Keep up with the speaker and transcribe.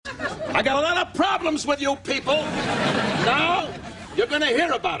I got a lot of problems with you people. Now, you're going to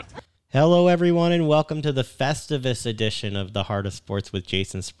hear about it. Hello, everyone, and welcome to the Festivus edition of The Heart of Sports with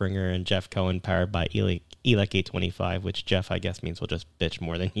Jason Springer and Jeff Cohen, powered by ELEC 825, which Jeff, I guess, means we'll just bitch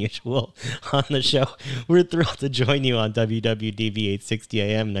more than usual on the show. We're thrilled to join you on WWDV 860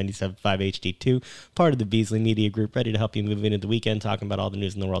 AM, 97.5 HD2, part of the Beasley Media Group, ready to help you move into the weekend, talking about all the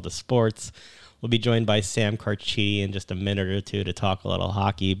news in the world of sports. We'll be joined by Sam Carchidi in just a minute or two to talk a little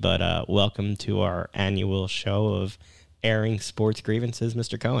hockey, but welcome to our annual show of airing sports grievances,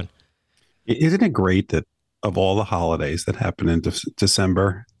 Mr. Cohen. Isn't it great that of all the holidays that happen in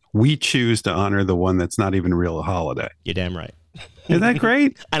December, we choose to honor the one that's not even real a holiday? You're damn right. Isn't that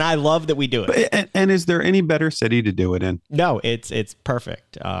great? And I love that we do it. And is there any better city to do it in? No, it's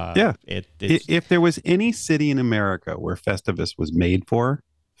perfect. Yeah. If there was any city in America where Festivus was made for,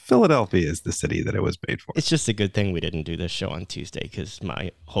 Philadelphia is the city that it was made for. It's just a good thing we didn't do this show on Tuesday, because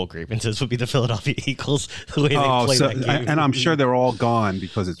my whole grievances would be the Philadelphia Eagles, the way they play that game. And I'm sure they're all gone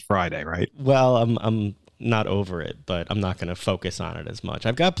because it's Friday, right? Well, I'm not over it, but I'm not going to focus on it as much.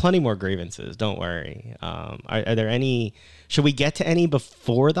 I've got plenty more grievances. Don't worry. Are there any? Should we get to any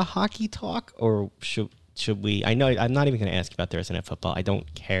before the hockey talk, or should we? I know I'm not even going to ask you about Thursday Night Football. I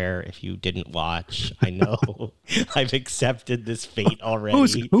don't care if you didn't watch. I know I've accepted this fate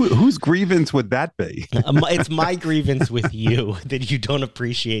already. Whose grievance would that be? It's my grievance with you that you don't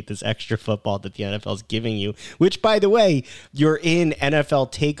appreciate this extra football that the NFL is giving you, which, by the way, you're in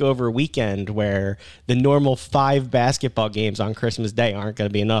NFL takeover weekend where the normal 5 basketball games on Christmas Day aren't going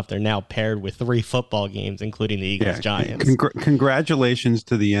to be enough. They're now paired with 3 football games, including the Eagles-Giants. Congratulations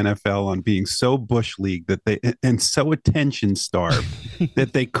to the NFL on being so Bush League that they and so attention starved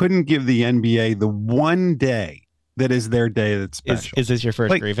that they couldn't give the NBA the one day that is their day that's special. Is this your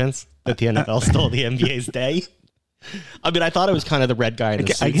first grievance that the NFL stole the NBA's day? I mean, I thought it was kind of the red guy in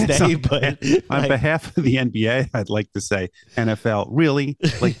the suits day, but on behalf of the NBA, I'd like to say, NFL, really?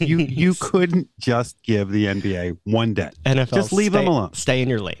 Like you couldn't just give the NBA one day. NFL, just leave them alone. Stay in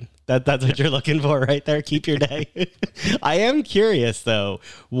your lane. That's what you're looking for right there. Keep your day. I am curious, though,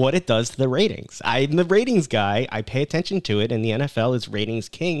 what it does to the ratings. I'm the ratings guy. I pay attention to it, and the NFL is ratings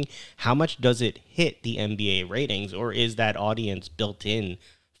king. How much does it hit the NBA ratings, or is that audience built in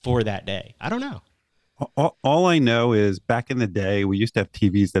for that day? I don't know. All I know is back in the day, we used to have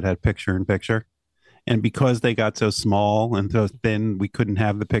TVs that had picture-in-picture. And because they got so small and so thin, we couldn't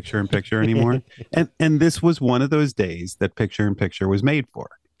have the picture-in-picture anymore. and this was one of those days that picture-in-picture was made for.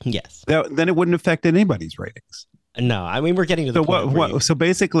 Yes. Then it wouldn't affect anybody's ratings. No, I mean, we're getting to the point. So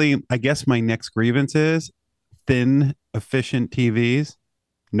basically, I guess my next grievance is thin, efficient TVs,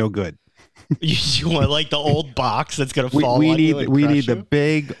 no good. You want like the old box that's going to fall on you and We crush need you? the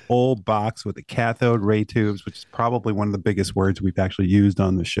big old box with the cathode ray tubes, which is probably one of the biggest words we've actually used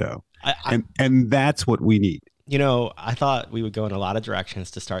on the show. And that's what we need. You know, I thought we would go in a lot of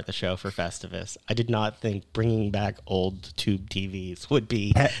directions to start the show for Festivus. I did not think bringing back old tube TVs would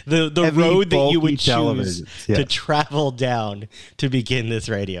be the road that you would choose to travel down to begin this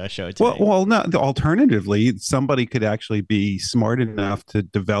radio show today. Well, no. Alternatively, somebody could actually be smart enough to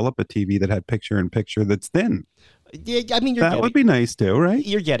develop a TV that had picture-in-picture that's thin. Yeah, I mean, that would be nice too, right?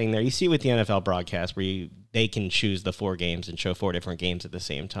 You're getting there. You see it with the NFL broadcast where they can choose the 4 games and show 4 different games at the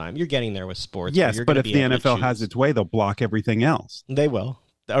same time. You're getting there with sports. Yes, but if the NFL has its way, they'll block everything else. They will,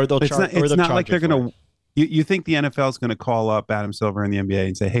 or they'll charge. It's not like they're going to. You think the NFL is going to call up Adam Silver in the NBA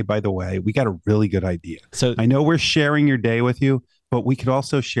and say, "Hey, by the way, we got a really good idea. So I know we're sharing your day with you, but we could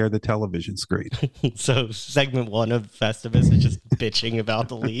also share the television screen." So segment 1 of Festivus is just bitching about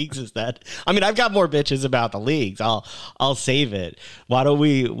the leagues. Is that? I mean, I've got more bitches about the leagues. I'll save it. Why don't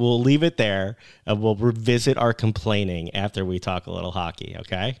we'll leave it there and we'll revisit our complaining after we talk a little hockey.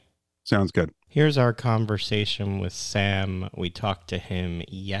 Okay. Sounds good. Here's our conversation with Sam. We talked to him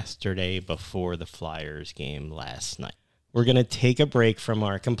yesterday before the Flyers game last night. We're going to take a break from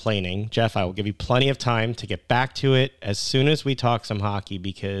our complaining. Jeff, I will give you plenty of time to get back to it as soon as we talk some hockey,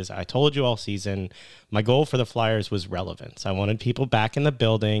 because I told you all season, my goal for the Flyers was relevance. I wanted people back in the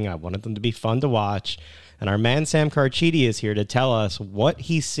building. I wanted them to be fun to watch. And our man, Sam Carchidi, is here to tell us what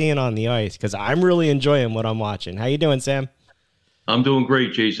he's seeing on the ice, because I'm really enjoying what I'm watching. How you doing, Sam? I'm doing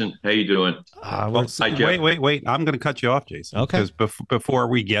great, Jason. How you doing? Hi, Jeff. Wait. I'm going to cut you off, Jason. Okay. Because before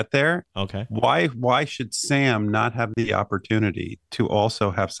we get there, okay, why should Sam not have the opportunity to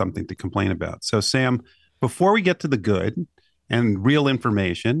also have something to complain about? So, Sam, before we get to the good and real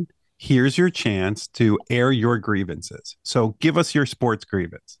information, here's your chance to air your grievances. So give us your sports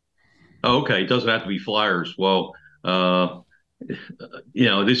grievance. Okay. It doesn't have to be Flyers. Well,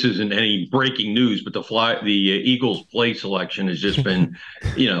 this isn't any breaking news, but the Eagles play selection has just been,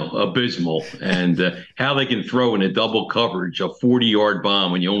 abysmal. And how they can throw in a double coverage, a 40-yard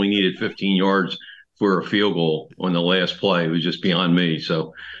bomb when you only needed 15 yards for a field goal on the last play was just beyond me.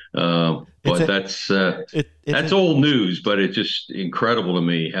 So, but that's old news, but it's just incredible to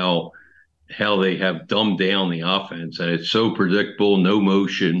me how they have dumbed down the offense, and it's so predictable, no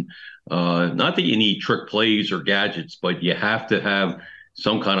motion. Not that you need trick plays or gadgets, but you have to have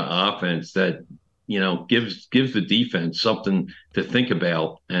some kind of offense that gives the defense something to think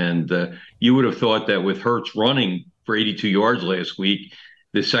about. And you would have thought that with Hurts running for 82 yards last week,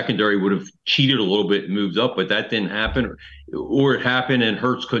 the secondary would have cheated a little bit and moved up, but that didn't happen, or it happened and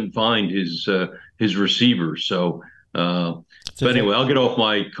Hurts couldn't find his receivers. So. But anyway, I'll get off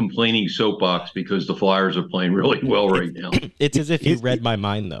my complaining soapbox because the Flyers are playing really well right now. It's as if you read my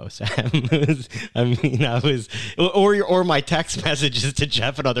mind, though, Sam. Or my text messages to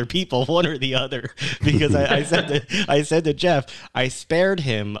Jeff and other people, one or the other, because I said to Jeff, I spared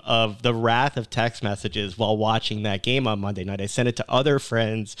him of the wrath of text messages while watching that game on Monday night. I sent it to other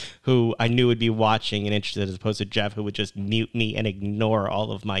friends who I knew would be watching and interested, as opposed to Jeff, who would just mute me and ignore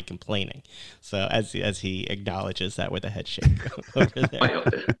all of my complaining. So as he acknowledges that with a head shake over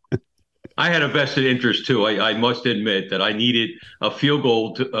there. I had a vested interest too. I must admit that I needed a field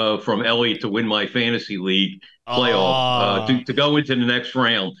goal from Elliott to win my fantasy league playoff to go into the next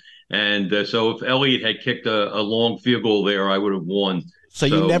round. And so if Elliott had kicked a long field goal there, I would have won. So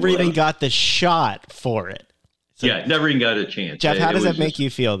you never even got the shot for it. So, yeah, never even got a chance. Jeff, how does that make you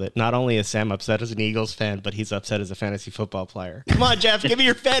feel that not only is Sam upset as an Eagles fan, but he's upset as a fantasy football player? Come on, Jeff, give me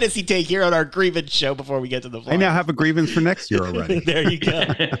your fantasy take here on our grievance show before we get to the Flyers. I now have a grievance for next year already. There you go. All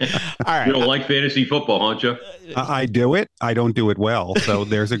right. You don't like fantasy football, huh, Jeff? I do it. I don't do it well, so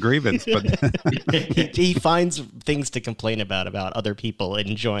there's a grievance. But he finds things to complain about other people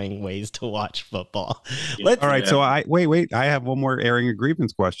enjoying ways to watch football. All right, so wait. I have one more airing a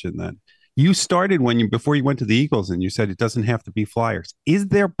grievance question then. You started before you went to the Eagles, and you said it doesn't have to be Flyers. Is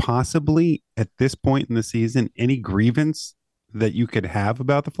there possibly at this point in the season any grievance that you could have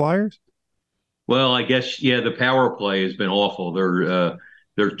about the Flyers? Well, I guess the power play has been awful. They're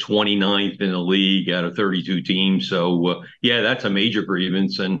 29th in the league out of 32 teams. So that's a major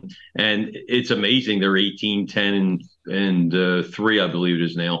grievance, and it's amazing they're 18-10 and 3, I believe it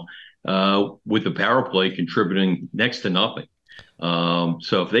is now, with the power play contributing next to nothing.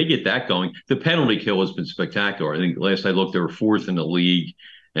 So if they get that going, the penalty kill has been spectacular. I think last I looked, they were 4th in the league,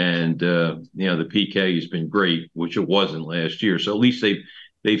 and the PK has been great, which it wasn't last year. So at least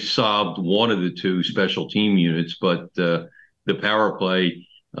they've solved one of the two special team units, but the power play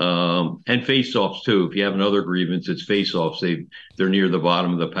and faceoffs too. If you have another grievance, it's faceoffs. They're near the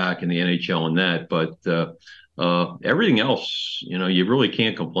bottom of the pack in the NHL in that, but everything else, you really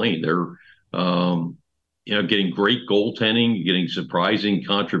can't complain. They're getting great goaltending, getting surprising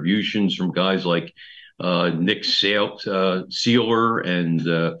contributions from guys like Nick Sealer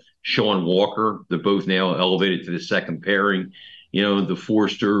and Sean Walker. They're both now elevated to the second pairing. The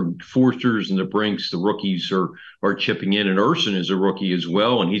Forsters and the Brinks, the rookies are chipping in, and Urson is a rookie as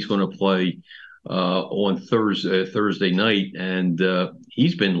well, and he's going to play on Thursday night, and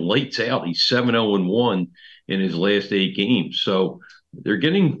he's been lights out. He's 7-0-1 in his last 8 games. So they're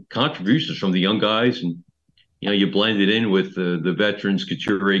getting contributions from the young guys, and you blend it in with the veterans,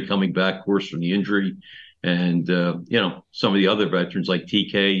 Couturier coming back, of course, from the injury. And, some of the other veterans like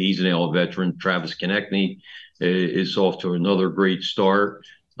TK, he's an L veteran. Travis Konechny is off to another great start.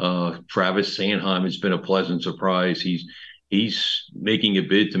 Travis Sanheim has been a pleasant surprise. He's making a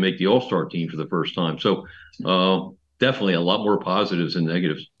bid to make the All-Star team for the first time. So definitely a lot more positives than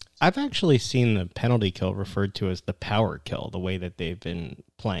negatives. I've actually seen the penalty kill referred to as the power kill, the way that they've been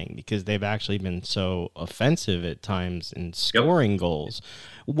playing, because they've actually been so offensive at times in scoring goals.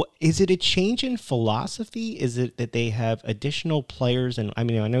 Is it a change in philosophy? Is it that they have additional players? And I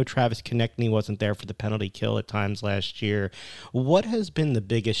know Travis Konechny wasn't there for the penalty kill at times last year. What has been the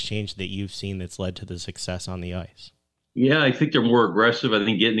biggest change that you've seen that's led to the success on the ice? Yeah, I think they're more aggressive. I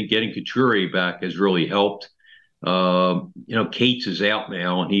think getting Couturier back has really helped. Cates is out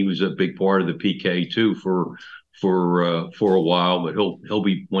now, and he was a big part of the PK too for a while. But he'll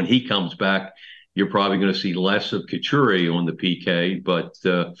be, when he comes back, you're probably going to see less of Couturier on the PK. But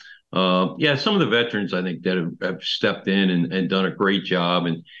some of the veterans I think that have stepped in and done a great job,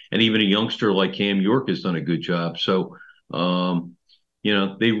 and even a youngster like Cam York has done a good job. So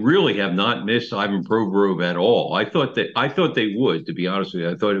they really have not missed Ivan Provorov at all. I thought they would, to be honest with you.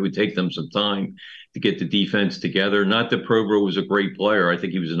 I thought it would take them some time to get the defense together. Not that Provorov was a great player. I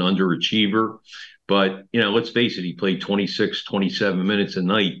think he was an underachiever. But, let's face it, he played 26, 27 minutes a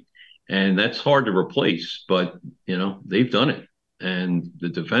night, and that's hard to replace. But, they've done it. And the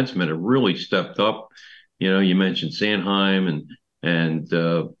defensemen have really stepped up. You mentioned Sanheim, and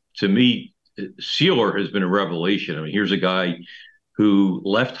to me, Sealer has been a revelation. I mean, here's a guy who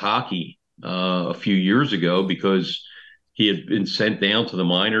left hockey a few years ago because he had been sent down to the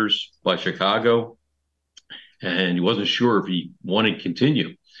minors by Chicago, and he wasn't sure if he wanted to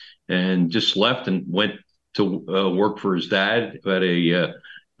continue, and just left and went to work for his dad at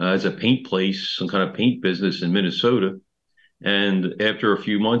as a paint place, some kind of paint business in Minnesota. And after a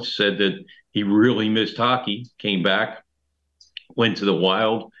few months, said that he really missed hockey, came back, went to the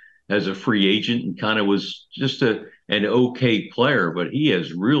Wild as a free agent, and kind of was just an okay player, but he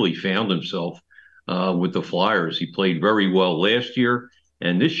has really found himself with the Flyers. He played very well last year,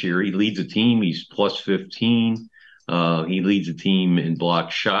 and this year he leads a team. He's plus 15. He leads a team in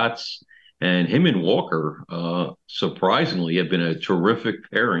block shots, and him and Walker, surprisingly, have been a terrific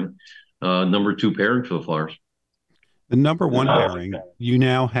pairing, number 2 pairing for the Flyers. The number 1 pairing, you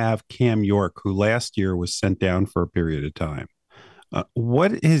now have Cam York, who last year was sent down for a period of time.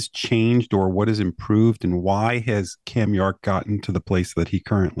 What has changed or what has improved, and why has Cam York gotten to the place that he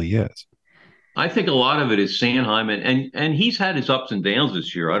currently is? I think a lot of it is Sanheim, and he's had his ups and downs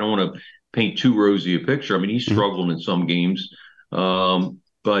this year. I don't want to paint too rosy a picture. I mean, he's struggled in some games,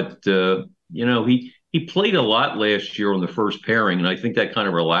 but he played a lot last year on the first pairing, and I think that kind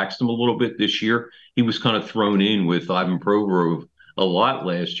of relaxed him a little bit this year. He was kind of thrown in with Ivan Provorov a lot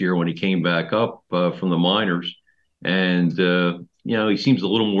last year when he came back up from the minors, and he seems a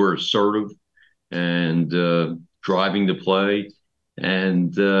little more assertive and driving the play.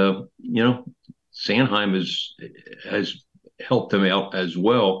 And, Sanheim has helped him out as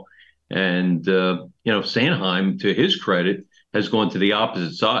well. And, Sanheim, to his credit, has gone to the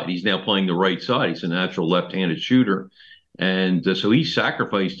opposite side. He's now playing the right side. He's a natural left-handed shooter. And so he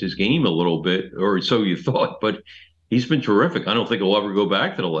sacrificed his game a little bit, or so you thought, but he's been terrific. I don't think he'll ever go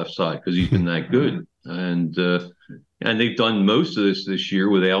back to the left side because he's been that good. And they've done most of this year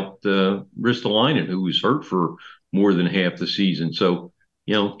without Ristolainen, who was hurt for more than half the season. So,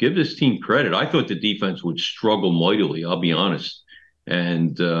 give this team credit. I thought the defense would struggle mightily, I'll be honest.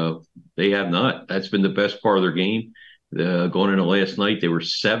 And they have not. That's been the best part of their game. Going into last night, they were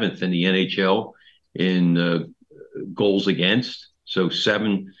 7th in the NHL in goals against. So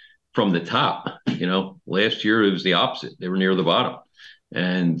 7 from the top. Last year it was the opposite. They were near the bottom.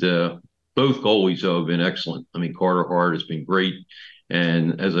 And both goalies have been excellent. I mean, Carter Hart has been great.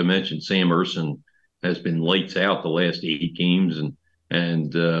 And as I mentioned, Sam Ersson has been lights out the last 8 games. And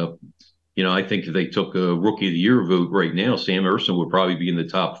I think if they took a Rookie of the Year vote right now, Sam Ersson would probably be in the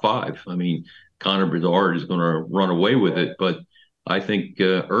top 5. I mean, Connor Bedard is going to run away with it. But I think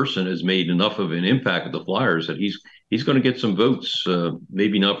Ersson has made enough of an impact with the Flyers that he's going to get some votes,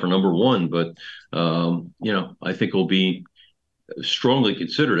 maybe not for number 1, but, I think he'll be strongly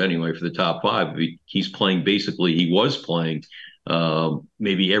considered anyway for the top 5. He was playing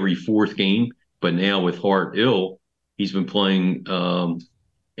maybe every 4th game, but now with Hart ill, he's been playing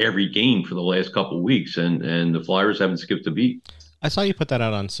every game for the last couple of weeks, and the Flyers haven't skipped a beat. I saw you put that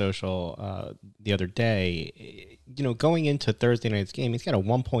out on social the other day. Going into Thursday night's game, he's got a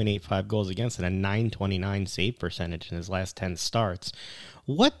 1.85 goals against and a 929 save percentage in his last 10 starts.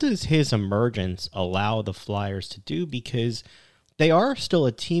 What does his emergence allow the Flyers to do? Because they are still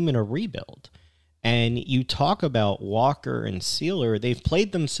a team in a rebuild. And you talk about Walker and Sealer, they've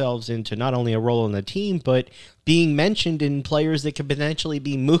played themselves into not only a role in the team, but being mentioned in players that could potentially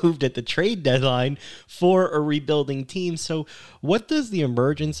be moved at the trade deadline for a rebuilding team. So what does the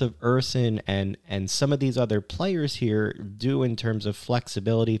emergence of Ersson and some of these other players here do in terms of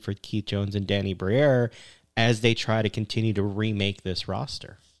flexibility for Keith Jones and Danny Briere as they try to continue to remake this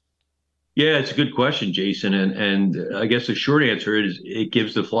roster? Yeah, it's a good question, Jason. And I guess the short answer is it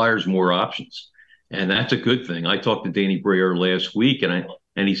gives the Flyers more options. And that's a good thing. I talked to Danny Briere last week, and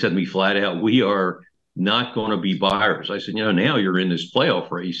he said to me flat out, we are not going to be buyers. I said, now you're in this playoff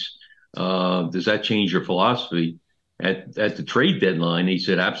race. Does that change your philosophy at the trade deadline? He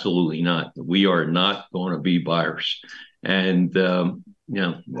said, absolutely not. We are not going to be buyers. And, of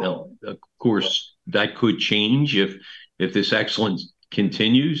course, that could change if this excellence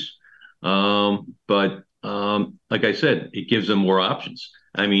continues. But like I said, it gives them more options.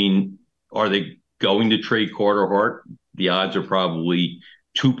 I mean, are they going to trade Carter Hart? The odds are probably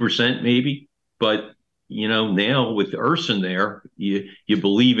 2% maybe, but now with Urson there, you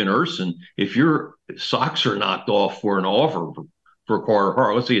believe in Urson. If your socks are knocked off for an offer for Carter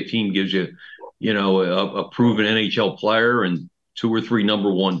Hart, let's say a team gives you, a proven NHL player and 2 or 3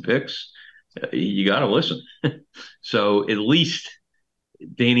 number 1 picks, you got to listen. So at least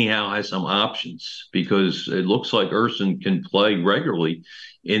Danny Howe has some options, because it looks like Urson can play regularly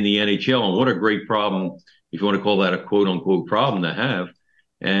in the NHL. And what a great problem, if you want to call that a quote unquote problem to have.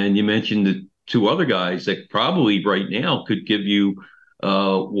 And you mentioned the 2 other guys that probably right now could give you,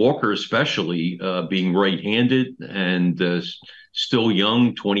 Walker, especially being right-handed and still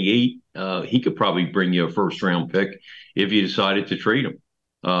young, 28. He could probably bring you a first-round pick if you decided to trade him.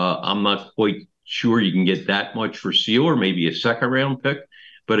 I'm not quite sure you can get that much for Sealer, maybe a second-round pick.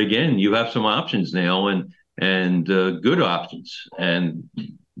 But again, you have some options now, and good options. And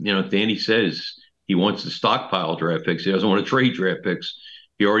Danny says he wants to stockpile draft picks. He doesn't want to trade draft picks.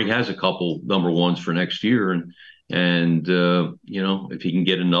 He already has a couple number 1s for next year, and if he can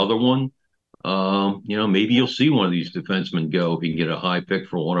get another one, maybe you'll see one of these defensemen go if he can get a high pick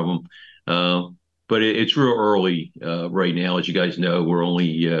for one of them. But it's real early right now, as you guys know. We're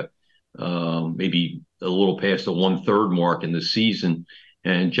only maybe a little past the 1/3 mark in the season.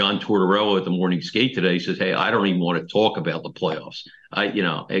 And John Tortorella at the morning skate today says, "Hey, I don't even want to talk about the playoffs. You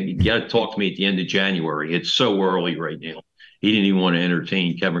got to talk to me at the end of January. It's so early right now." He didn't even want to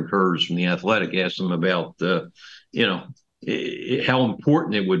entertain Kevin Kurz from The Athletic. Asked him about, how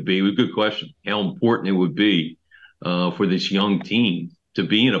important it would be. It was a good question. How important it would be for this young team to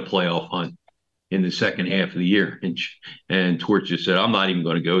be in a playoff hunt in the second half of the year. And Torch just said, "I'm not even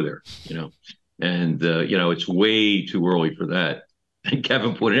going to go there." And it's way too early for that. And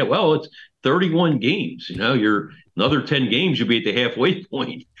Kevin pointed out, well, it's 31 games. You're another 10 games, you'll be at the halfway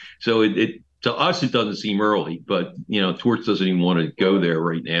point. So to us, it doesn't seem early, but Torch doesn't even want to go there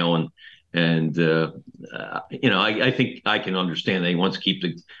right now. And I think I can understand that he wants to keep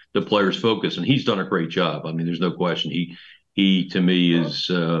the players focused, and he's done a great job. I mean, there's no question. He to me is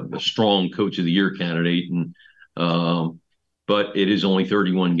a strong Coach of the Year candidate, and but it is only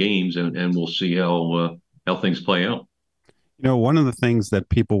 31 games, and we'll see how things play out. One of the things that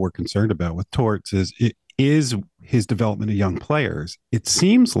people were concerned about with Torts is his development of young players. It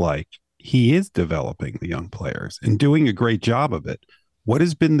seems like he is developing the young players and doing a great job of it. What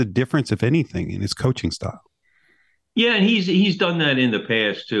has been the difference, if anything, in his coaching style? Yeah, and he's done that in the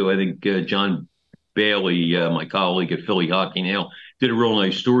past too. I think John Bailey, my colleague at Philly Hockey Now, did a real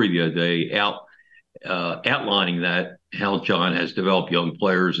nice story the other day outlining that, how John has developed young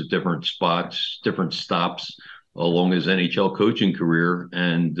players at different spots, different stops along his NHL coaching career.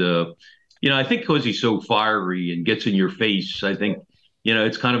 And, I think because he's so fiery and gets in your face, I think,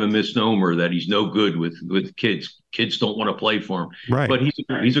 it's kind of a misnomer that he's no good with kids. Kids don't want to play for him. Right. But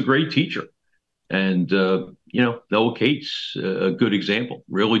he's a great teacher. And, Noah Cates, a good example,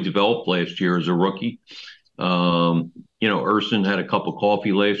 really developed last year as a rookie. Urson had a cup of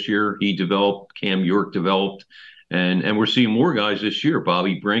coffee last year. He developed. Cam York developed. And we're seeing more guys this year.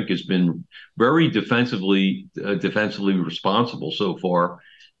 Bobby Brink has been very defensively responsible so far.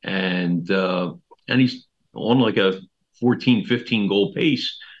 And he's on like a 14, 15 goal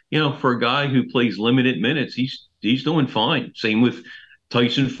pace. For a guy who plays limited minutes, he's doing fine. Same with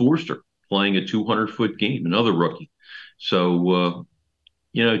Tyson Forster, playing a 200-foot game, another rookie. So,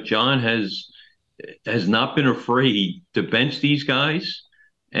 John has not been afraid to bench these guys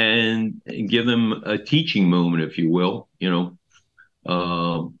and give them a teaching moment, if you will.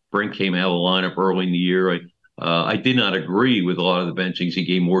 Brink came out of the lineup early in the year. I did not agree with a lot of the benchings he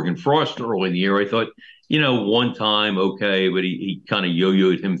gave Morgan Frost early in the year. I thought, one time, okay, but he kind of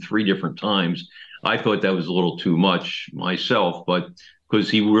yo-yoed him 3 different times. I thought that was a little too much myself, but because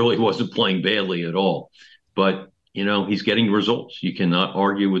he really wasn't playing badly at all. But, he's getting results. You cannot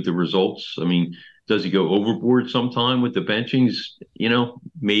argue with the results. I mean, does he go overboard sometime with the benchings?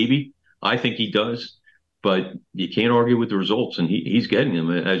 Maybe. I think he does. But you can't argue with the results, and he's getting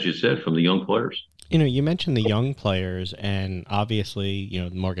them, as you said, from the young players. You mentioned the young players, and obviously,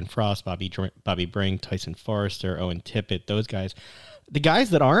 Morgan Frost, Bobby Brink, Tyson Forrester, Owen Tippett, those guys. The guys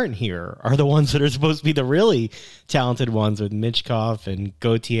that aren't here are the ones that are supposed to be the really talented ones, with Michkov and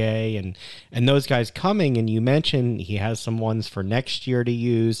Gauthier and those guys coming. And you mentioned he has some ones for next year to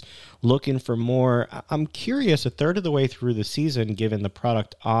use, looking for more. I'm curious, a third of the way through the season, given the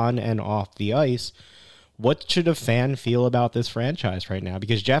product on and off the ice, what should a fan feel about this franchise right now?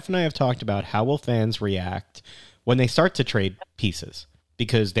 Because Jeff and I have talked about how will fans react when they start to trade pieces,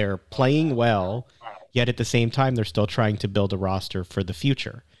 because they're playing well, yet at the same time, they're still trying to build a roster for the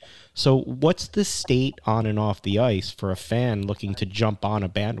future. So what's the state on and off the ice for a fan looking to jump on a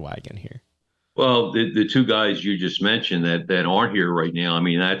bandwagon here? Well, the two guys you just mentioned that aren't here right now, I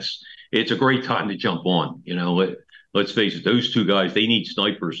mean, it's a great time to jump on. Let's face it, those two guys, they need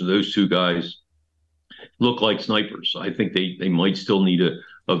snipers, and those two guys look like snipers. I think they might still need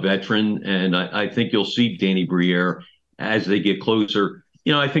a veteran, and I think you'll see Danny Briere as they get closer.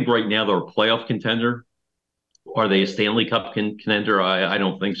 I think right now they're a playoff contender. Are they a Stanley Cup contender? I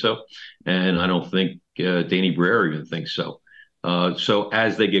don't think so, and I don't think Danny Briere even thinks so. So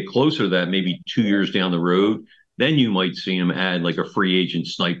as they get closer to that, maybe 2 years down the road, then you might see them add like a free agent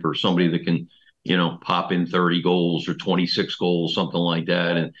sniper, somebody that can, pop in 30 goals or 26 goals, something like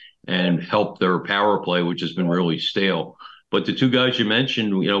that, and help their power play, which has been really stale. But the two guys you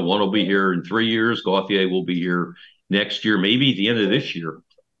mentioned, one will be here in 3 years. Gauthier will be here next year, maybe at the end of this year.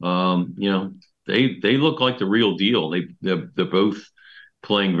 They look like the real deal. They're both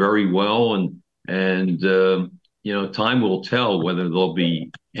playing very well, and time will tell whether they'll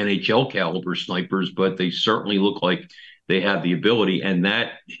be NHL caliber snipers, but they certainly look like they have the ability, and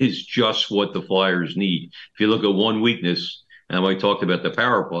that is just what the Flyers need. If you look at one weakness, and I talked about the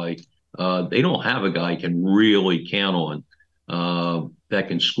power play, they don't have a guy you can really count on that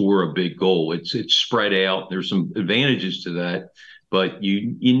can score a big goal. It's spread out. There's some advantages to that, but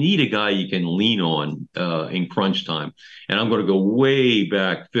you need a guy you can lean on in crunch time. And I'm going to go way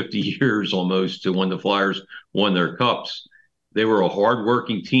back 50 years almost to when the Flyers won their cups. They were a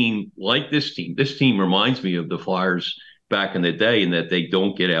hardworking team like this team. This team reminds me of the Flyers back in the day in that they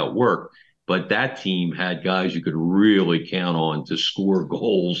don't get outworked. But that team had guys you could really count on to score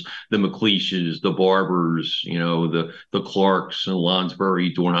goals. The McLeishes, the Barbers, the Clarks and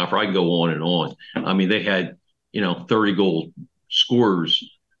Lonsbury, Dornhofer. I can go on and on. I mean, they had 30 goal scorers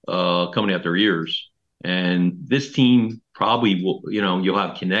coming out their ears. And this team probably will, you'll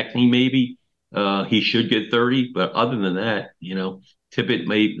have Konechny maybe. He should get 30, but other than that, Tippett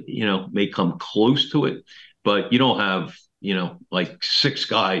may come close to it, but you don't have, like six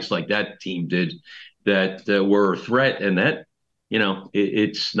guys like that team did that were a threat. And that,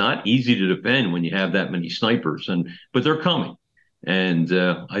 it's not easy to defend when you have that many snipers, but they're coming. And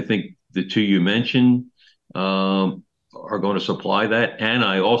I think the two you mentioned are going to supply that. And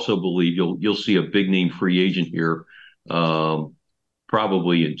I also believe you'll see a big name free agent here,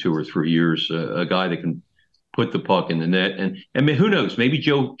 probably in 2 or 3 years, a guy that can put the puck in the net. And who knows, maybe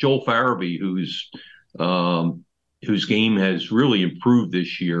Joel Farabee, whose game has really improved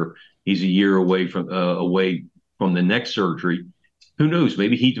this year. He's a year away from the neck surgery. Who knows?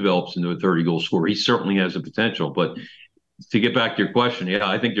 Maybe he develops into a 30-goal scorer. He certainly has the potential. But to get back to your question, yeah,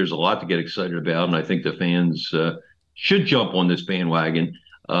 I think there's a lot to get excited about, and I think the fans should jump on this bandwagon.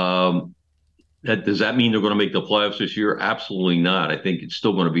 Does that mean they're going to make the playoffs this year? Absolutely not. I think it's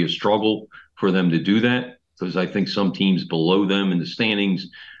still going to be a struggle for them to do that, because I think some teams below them in the standings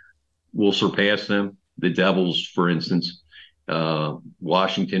will surpass them. The Devils, for instance,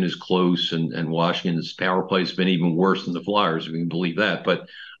 Washington is close, and Washington's power play has been even worse than the Flyers, if you can believe that. But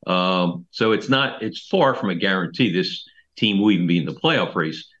so it's far from a guarantee this team will even be in the playoff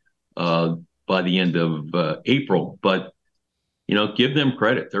race by the end of April. But give them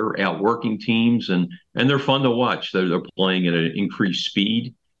credit; they're outworking teams, and they're fun to watch. They're playing at an increased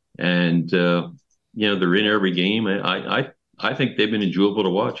speed, and they're in every game. I think they've been enjoyable to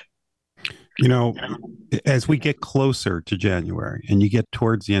watch. As we get closer to January and you get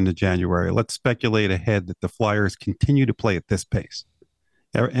towards the end of January, let's speculate ahead that the Flyers continue to play at this pace,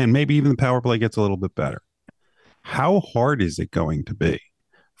 and maybe even the power play gets a little bit better. How hard is it going to be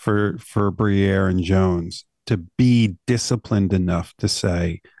for Briere and Jones to be disciplined enough to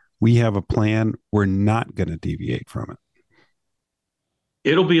say, we have a plan, we're not going to deviate from it?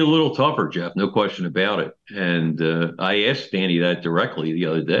 It'll be a little tougher, Jeff, no question about it. And I asked Danny that directly the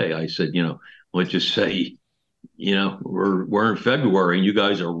other day. I said, let's just say, we're in February and you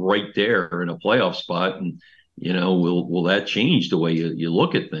guys are right there in a playoff spot, and will that change the way you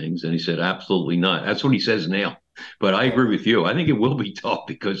look at things? And he said, absolutely not. That's what he says now. But I agree with you. I think it will be tough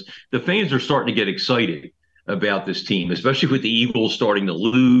because the fans are starting to get excited about this team, especially with the Eagles starting to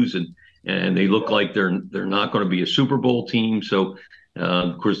lose, and they look like they're not going to be a Super Bowl team. So.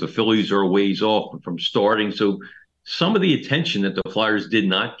 Of course, the Phillies are a ways off from starting. So some of the attention that the Flyers did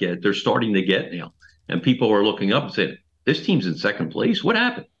not get, they're starting to get now. And people are looking up and saying, this team's in second place. What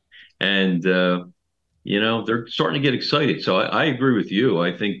happened? And, they're starting to get excited. So I agree with you.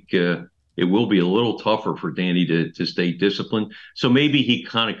 I think it will be a little tougher for Danny to stay disciplined. So maybe he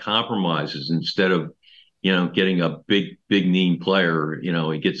kind of compromises instead of, getting a big name player,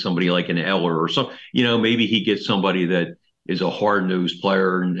 he gets somebody like an Eller or something. Maybe he gets somebody that is a hard-nosed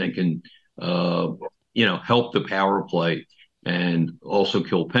player and can, help the power play. and also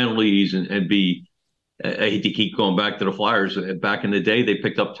kill penalties and be. I hate to keep going back to the Flyers. Back in the day, they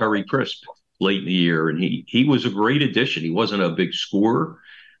picked up Terry Crisp late in the year, and he was a great addition. He wasn't a big scorer,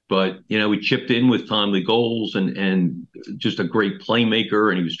 but he chipped in with timely goals and just a great playmaker,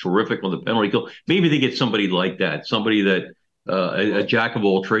 and he was terrific on the penalty kill. Maybe they get somebody like that, somebody that a jack of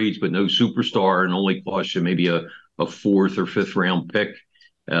all trades, but no superstar, and only costs you maybe a fourth or fifth round pick.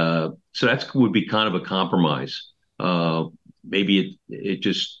 So that would be kind of a compromise. Maybe it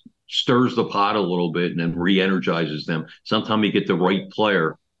just stirs the pot a little bit and then re-energizes them. Sometimes you get the right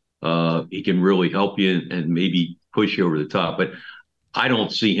player, he can really help you and maybe push you over the top. But I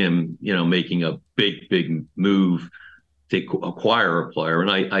don't see him, making a big move to acquire a player.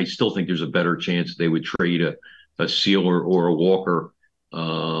 And I still think there's a better chance they would trade a Sealer or a Walker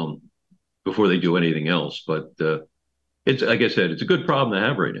before they do anything else. But it's, like I said, it's a good problem to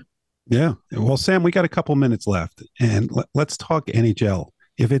have right now. Yeah. Well, Sam, we got a couple minutes left, and let's talk NHL.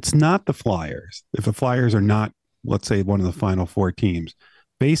 If it's not the Flyers, if the Flyers are not, let's say, one of the final four teams,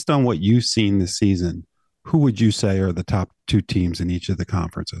 based on what you've seen this season, who would you say are the top two teams in each of the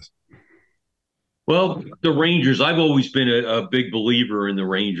conferences? Well, the Rangers. I've always been a big believer in the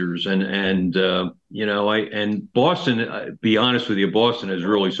Rangers, and Boston. Be honest with you, Boston has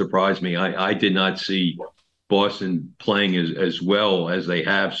really surprised me. I did not see Boston playing as well as they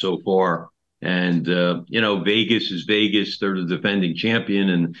have so far. And Vegas is Vegas. They're the defending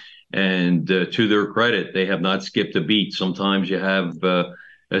champion, and to their credit, they have not skipped a beat. Sometimes you have a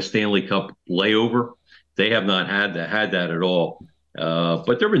Stanley Cup layover. They have not had that at all.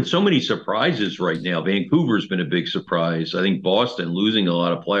 But there have been so many surprises right now. Vancouver's been a big surprise. I think Boston losing a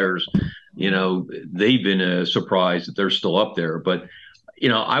lot of players. They've been a surprise that they're still up there. But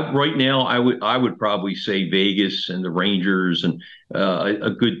I would probably say Vegas and the Rangers, and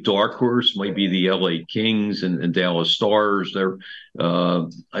a good dark horse might be the LA Kings and Dallas Stars. I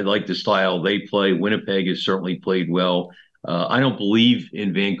like the style they play. Winnipeg has certainly played well. I don't believe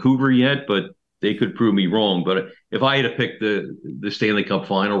in Vancouver yet, but they could prove me wrong. But if I had to pick the Stanley Cup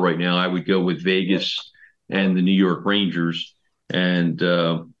final right now, I would go with Vegas and the New York Rangers. And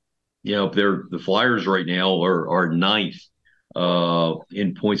the Flyers right now are ninth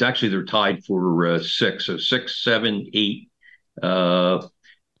in points. Actually, they're tied for six. So 6, 7, 8.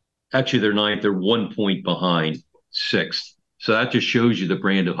 Actually, they're ninth. They're 1 point behind sixth. So that just shows you the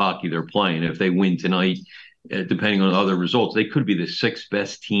brand of hockey they're playing. If they win tonight, depending on other results, they could be the sixth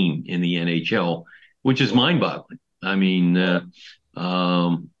best team in the NHL, which is mind-boggling. I mean,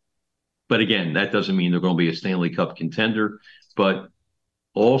 but again, that doesn't mean they're going to be a Stanley Cup contender. But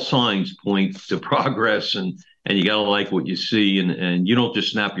all signs point to progress, and you got to like what you see, and you don't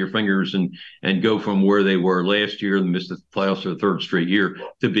just snap your fingers and go from where they were last year and miss the playoffs for the third straight year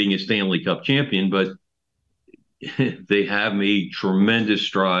to being a Stanley Cup champion. But they have made tremendous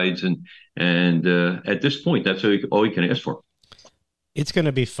strides, and at this point, that's all you can ask for. It's going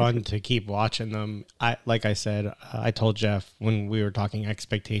to be fun to keep watching them. Like I said, I told Jeff when we were talking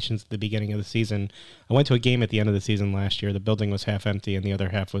expectations at the beginning of the season, I went to a game at the end of the season last year. The building was half empty, and the other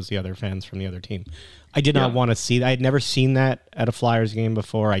half was the other fans from the other team. I did not want to see that. I had never seen that at a Flyers game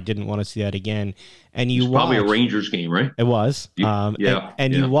before. I didn't want to see that again. And you watch, probably a Rangers game, right? It was.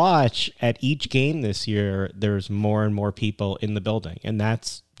 And you watch at each game this year, there's more and more people in the building. And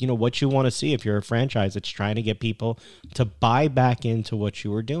that's, what you want to see if you're a franchise that's trying to get people to buy back into what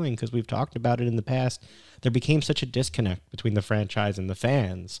you were doing. Because we've talked about it in the past. There became such a disconnect between the franchise and the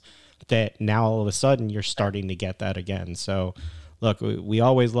fans that now all of a sudden you're starting to get that again. So look, we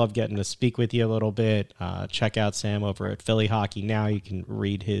always love getting to speak with you a little bit. Check out Sam over at Philly Hockey Now. You can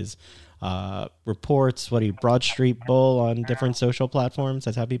read his reports. Broad Street Bull on different social platforms.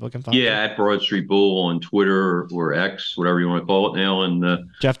 That's how people can find you. Yeah, at Broad Street Bull on Twitter or X, whatever you want to call it now. And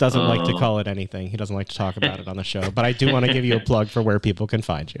Jeff doesn't like to call it anything. He doesn't like to talk about it on the show. But I do want to give you a plug for where people can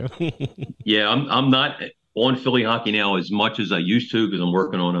find you. Yeah, I'm not on Philly Hockey Now as much as I used to because I'm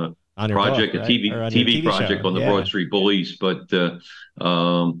working on a project, book, a TV project show. on the Broad Street Bullies. But I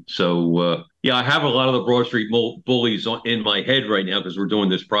have a lot of the Broad Street Bullies in my head right now because we're doing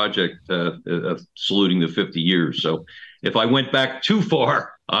this project saluting the 50 years. So if I went back too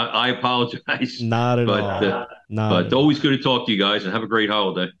far, I apologize. Not at all. But always good to talk to you guys, and have a great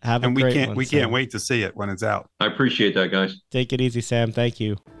holiday. We can't wait to see it when it's out. I appreciate that, guys. Take it easy, Sam. Thank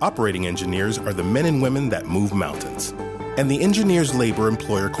you. Operating engineers are the men and women that move mountains. And the Engineers Labor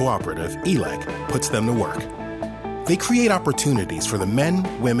Employer Cooperative, ELEC, puts them to work. They create opportunities for the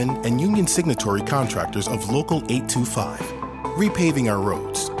men, women, and union signatory contractors of Local 825, repaving our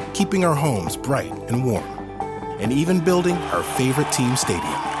roads, keeping our homes bright and warm, and even building our favorite team stadium.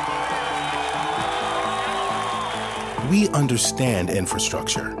 we understand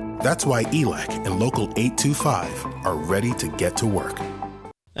infrastructure. That's why ELEC and Local 825 are ready to get to work.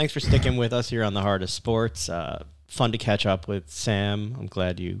 Thanks for sticking with us here on the Heart of Sports. Fun to catch up with Sam. I'm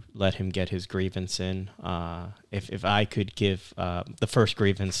glad you let him get his grievance in. If I could give the first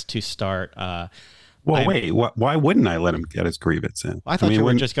grievance to start. Why wouldn't I let him get his grievance in? I thought you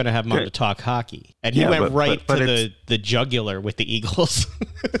were just going to have him on to talk hockey. And he went to the jugular with the Eagles.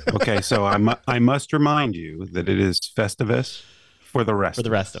 Okay, so I must remind you that it is Festivus for the rest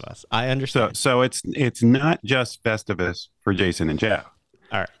of us. I understand. So it's not just Festivus for Jason and Jeff.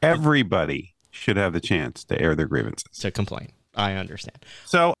 All right. Everybody should have the chance to air their grievances. To complain. I understand.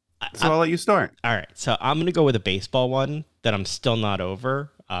 So I'll let you start. All right. So I'm going to go with a baseball one that I'm still not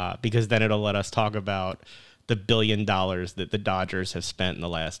over because then it'll let us talk about the $1 billion that the Dodgers have spent in the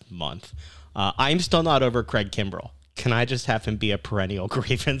last month. I'm still not over Craig Kimbrell. Can I just have him be a perennial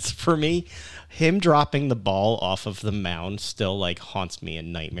grievance for me? Him dropping the ball off of the mound still like haunts me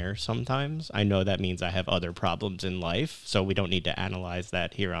in nightmares sometimes. I know that means I have other problems in life, so we don't need to analyze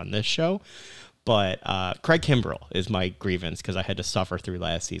that here on this show. But Craig Kimbrell is my grievance because I had to suffer through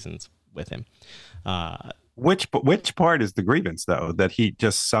last season's with him. Which part is the grievance, though, that he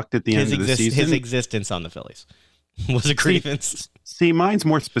just sucked at the end of the season? His existence on the Phillies was a grievance. See, mine's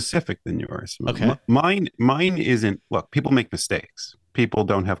more specific than yours. Okay. Mine isn't. Look, people make mistakes. People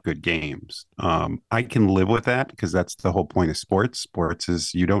don't have good games. I can live with that because that's the whole point of sports. Sports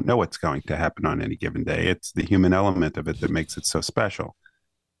is you don't know what's going to happen on any given day. It's the human element of it that makes it so special.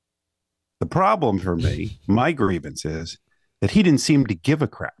 The problem for me, my grievance is that he didn't seem to give a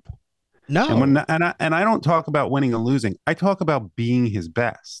crap. No. And I don't talk about winning and losing. I talk about being his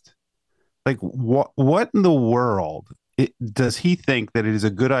best. Like, what in the world does he think that it is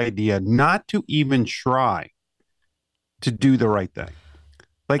a good idea not to even try to do the right thing?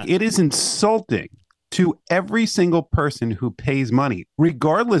 Like, it is insulting to every single person who pays money,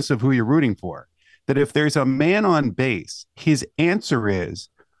 regardless of who you're rooting for, that if there's a man on base, his answer is,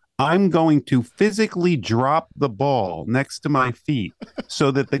 I'm going to physically drop the ball next to my feet so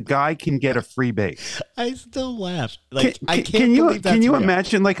that the guy can get a free base. I still laugh. Like, can you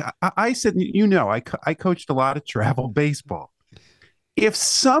imagine? Like I said, I coached a lot of travel baseball. If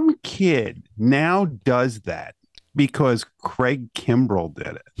some kid now does that because Craig Kimbrell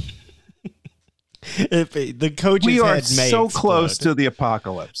did it, if the coach's we are head may so explode. close to the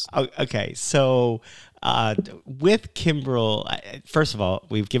apocalypse. Okay, so with Kimbrell, first of all,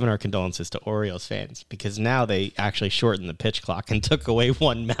 we've given our condolences to Orioles fans because now they actually shortened the pitch clock and took away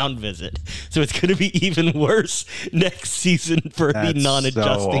one mound visit. So it's going to be even worse next season for the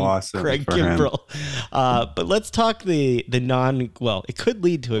non-adjusting so awesome Craig Kimbrell. But let's talk the well, it could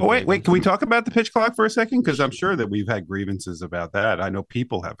lead to a wait, can we talk about the pitch clock for a second? Because I'm sure that we've had grievances about that. I know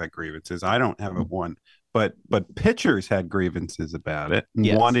people have had grievances. I don't have one. But pitchers had grievances about it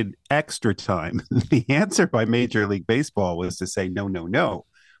and wanted extra time. The answer by Major League Baseball was to say, no,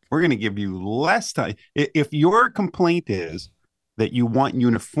 we're going to give you less time. If your complaint is that you want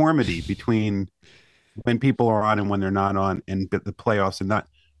uniformity between when people are on and when they're not on and the playoffs and not,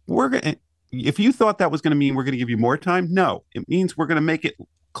 if you thought that was going to mean we're going to give you more time, no, it means we're going to make it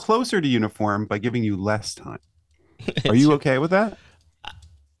closer to uniform by giving you less time. Are you okay with that?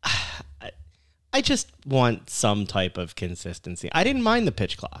 I just want some type of consistency. I didn't mind the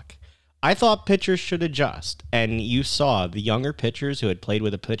pitch clock. I thought pitchers should adjust. And you saw the younger pitchers who had played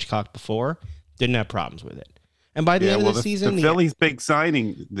with a pitch clock before didn't have problems with it. And by the end of the season... The Phillies' big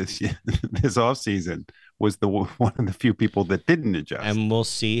signing this offseason was one of the few people that didn't adjust. And we'll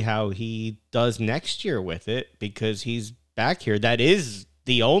see how he does next year with it because he's back here. That is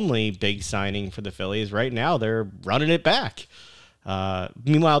the only big signing for the Phillies. Right now, they're running it back.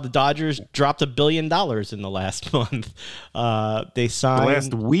 Meanwhile, the Dodgers dropped $1 billion in the last month. They signed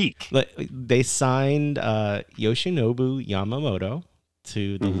last week. They signed Yoshinobu Yamamoto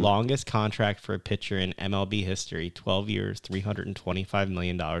to the longest contract for a pitcher in MLB history, 12 years, $325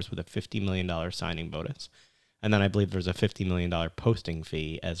 million with a $50 million signing bonus. And then I believe there's a $50 million posting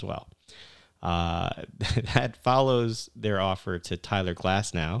fee as well. That follows their offer to Tyler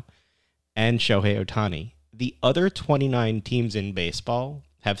Glasnow and Shohei Ohtani. The other 29 teams in baseball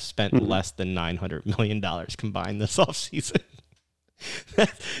have spent less than $900 million combined this offseason.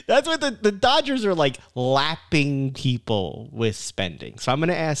 That's what the Dodgers are like, lapping people with spending. So I'm going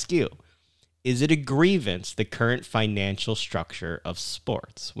to ask you, is it a grievance, the current financial structure of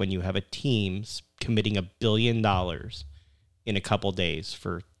sports, when you have a team committing $1 billion in a couple days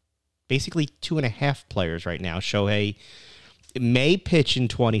for basically 2.5 players right now? Shohei may pitch in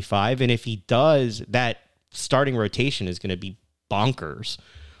 25, and if he does, that starting rotation is going to be bonkers.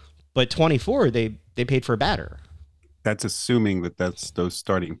 But 24, they paid for a batter. that's assuming that those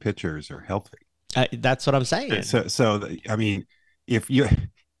starting pitchers are healthy. That's what I'm saying. I mean, if you,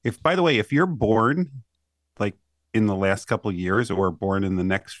 if by the way, if you're born like in the last couple of years or born in the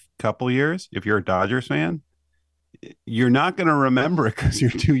next couple of years, if you're a Dodgers fan, you're not going to remember it because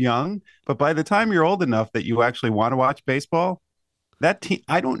you're too young. But by the time you're old enough that you actually want to watch baseball, that team,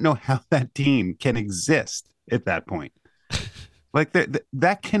 I don't know how that team can exist at that point. Like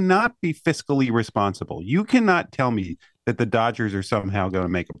that cannot be fiscally responsible. You cannot tell me that the Dodgers are somehow going to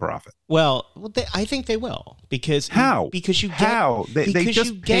make a profit. Well, I think they will because how? Because you get how they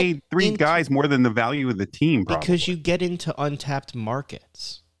just paid three guys more than the value of the team. Probably. Because you get into untapped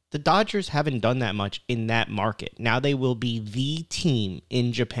markets. The Dodgers haven't done that much in that market. Now they will be the team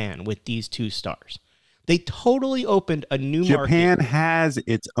in Japan with these two stars. They totally opened a new market. Japan has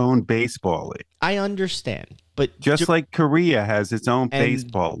its own baseball league. I understand, but just like Korea has its own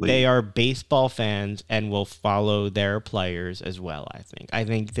baseball league. They are baseball fans and will follow their players as well, I think. I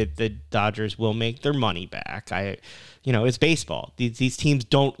think that the Dodgers will make their money back. It's baseball. These teams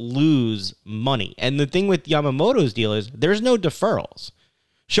don't lose money. And the thing with Yamamoto's deal is there's no deferrals.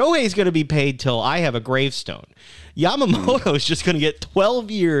 Shohei's going to be paid till I have a gravestone. Yamamoto's just going to get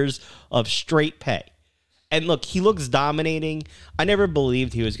 12 years of straight pay. And look, he looks dominating. I never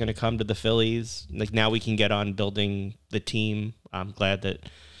believed he was going to come to the Phillies. Like, now we can get on building the team. I'm glad that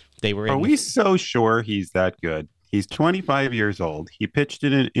they were. Are we so sure he's that good? He's 25 years old. He pitched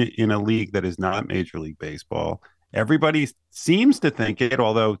in a league that is not Major League Baseball. Everybody seems to think it,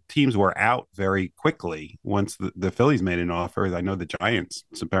 although teams were out very quickly once the Phillies made an offer. I know the Giants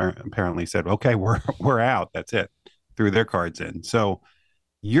apparently said, "Okay, we're out. That's it." Threw their cards in. So.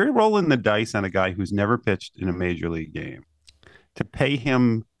 You're rolling the dice on a guy who's never pitched in a major league game to pay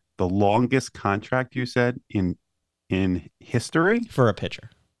him the longest contract you said in history for a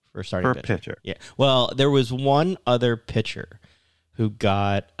pitcher, for a starting pitcher. Yeah. Well, there was one other pitcher who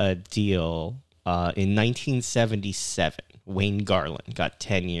got a deal in 1977. Wayne Garland got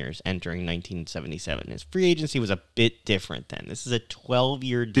 10 years entering 1977. His free agency was a bit different then. This is a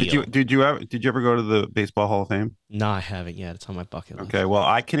 12-year deal. Did you ever go to the Baseball Hall of Fame? No, I haven't yet. It's on my bucket list. Okay, well,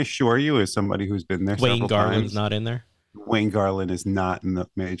 I can assure you, as somebody who's been there Wayne Garland's times, not in there? Wayne Garland is not in the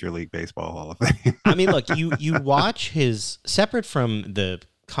Major League Baseball Hall of Fame. I mean, look, you watch his, separate from the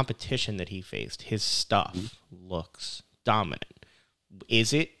competition that he faced, his stuff looks dominant.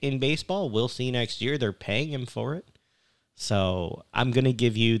 Is it in baseball? We'll see next year. They're paying him for it. So I'm going to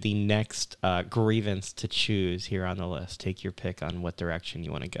give you the next grievance to choose here on the list. Take your pick on what direction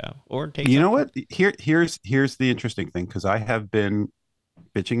you want to go. Or take. You know what? Here's the interesting thing, because I have been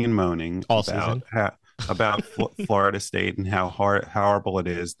bitching and moaning about Florida State and how horrible it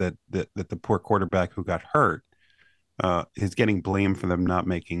is that the poor quarterback who got hurt is getting blamed for them not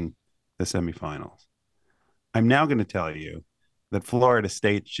making the semifinals. I'm now going to tell you that Florida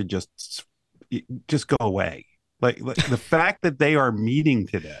State should just go away. Like the fact that they are meeting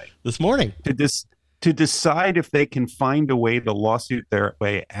today, this morning, to decide if they can find a way to lawsuit their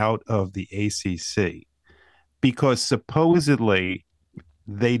way out of the ACC, because supposedly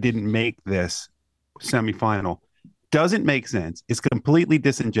they didn't make this semifinal, doesn't make sense. It's completely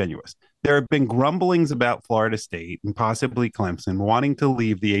disingenuous. There have been grumblings about Florida State and possibly Clemson wanting to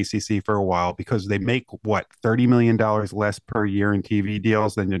leave the ACC for a while because they make, $30 million less per year in TV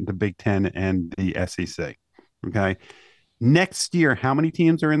deals than the Big Ten and the SEC. Okay. Next year, how many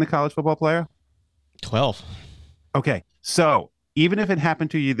teams are in the college football playoff? 12. Okay. So even if it happened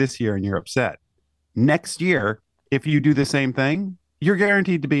to you this year and you're upset, next year, if you do the same thing, you're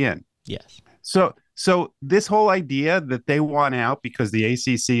guaranteed to be in. Yes. So this whole idea that they want out because the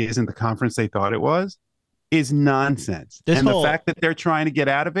ACC isn't the conference they thought it was is nonsense. The fact that they're trying to get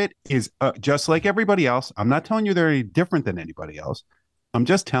out of it is just like everybody else. I'm not telling you they're any different than anybody else. I'm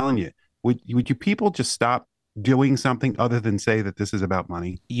just telling you, would you people just stop doing something other than say that this is about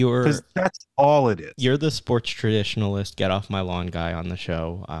money? Because that's all it is. You're the sports traditionalist, get off my lawn guy on the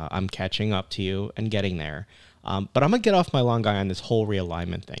show. I'm catching up to you and getting there. But I'm going to get off my lawn guy on this whole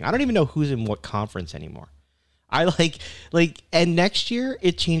realignment thing. I don't even know who's in what conference anymore. And next year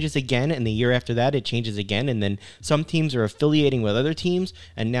it changes again, and the year after that it changes again, and then some teams are affiliating with other teams,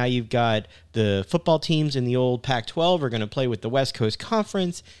 and now you've got the football teams in the old Pac-12 are going to play with the West Coast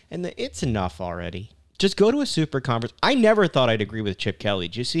Conference, and it's enough already. Just go to a super conference. I never thought I'd agree with Chip Kelly.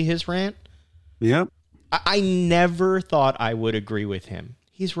 Did you see his rant? Yep. I never thought I would agree with him.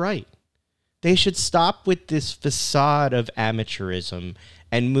 He's right. They should stop with this facade of amateurism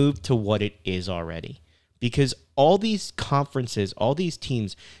and move to what it is already. Because all these conferences, all these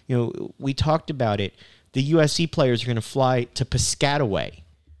teams, we talked about it. The USC players are going to fly to Piscataway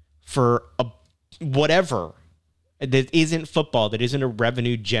for whatever that isn't football, that isn't a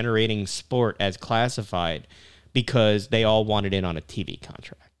revenue-generating sport as classified, because they all wanted in on a TV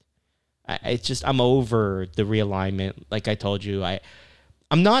contract. It's just, I'm over the realignment. Like I told you,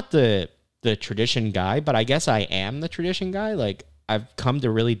 I'm not the tradition guy, but I guess I am the tradition guy. Like, I've come to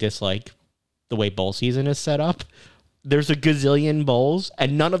really dislike the way bowl season is set up. There's a gazillion bowls,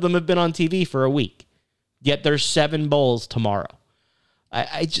 and none of them have been on TV for a week. Yet there's 7 bowls tomorrow.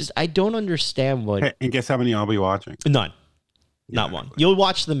 I don't understand what... Hey, and guess how many I'll be watching? None. Not one. You'll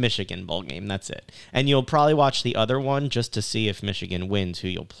watch the Michigan bowl game. That's it. And you'll probably watch the other one just to see if Michigan wins, who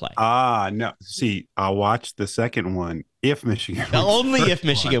you'll play. No. See, I'll watch the second one if Michigan wins. Only if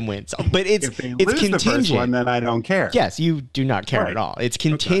Michigan wins. But it's contingent. The first one, then I don't care. Yes, you do not care at all. It's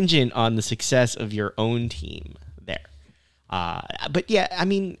contingent on the success of your own team there. But yeah, I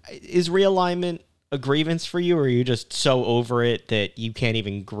mean, is realignment a grievance for you, or are you just so over it that you can't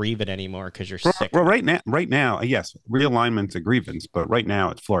even grieve it anymore because you're sick? Well, right now, yes, realignment's a grievance, but right now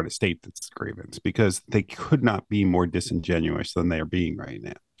it's Florida State that's a grievance because they could not be more disingenuous than they are being right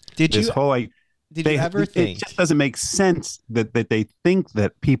now. Did you ever think it just doesn't make sense that they think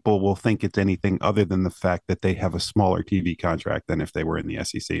that people will think it's anything other than the fact that they have a smaller TV contract than if they were in the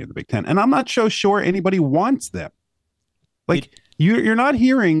SEC and the Big Ten, and I'm not so sure anybody wants them. Like, you're not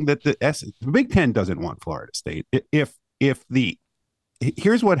hearing that the Big Ten doesn't want Florida State.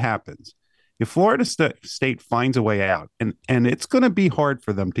 Here's what happens. If Florida State finds a way out, and it's going to be hard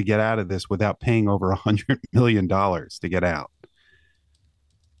for them to get out of this without paying over $100 million to get out,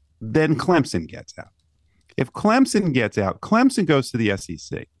 then Clemson gets out. If Clemson gets out, Clemson goes to the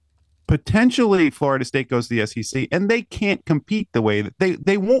SEC. Potentially Florida State goes to the SEC, and they can't compete the way that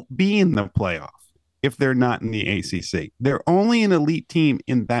they won't be in the playoff if they're not in the ACC. They're only an elite team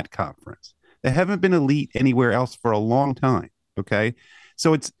in that conference. They haven't been elite anywhere else for a long time, okay?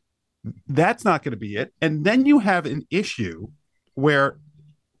 So that's not going to be it. And then you have an issue where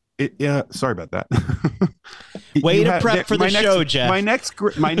sorry about that. Way to prep for the show, Jeff. My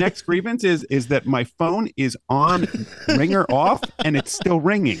next grievance is that my phone is on ringer off and it's still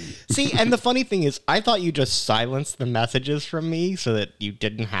ringing. See, and the funny thing is, I thought you just silenced the messages from me so that you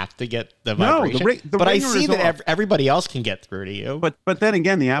didn't have to get the vibration. No, but I see that everybody else can get through to you. But then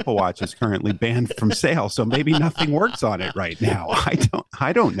again, the Apple Watch is currently banned from sale, so maybe nothing works on it right now.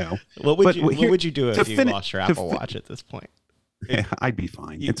 I don't know. What would you do if you lost your Apple Watch at this point? Yeah, I'd be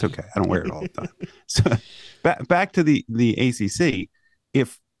fine. It's okay. I don't wear it all the time. So back to the ACC.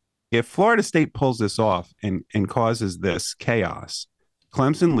 If Florida State pulls this off and causes this chaos,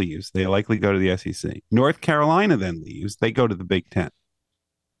 Clemson leaves. They likely go to the SEC. North Carolina then leaves. They go to the Big Ten.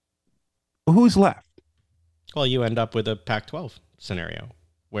 Who's left? Well, you end up with a Pac-12 scenario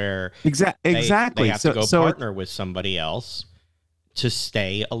where exactly they have to go partner with somebody else to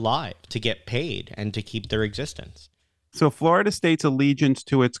stay alive, to get paid, and to keep their existence. So Florida State's allegiance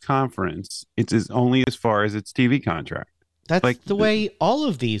to its conference, it's only as far as its TV contract. That's like the way all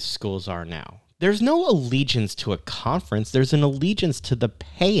of these schools are now. There's no allegiance to a conference. There's an allegiance to the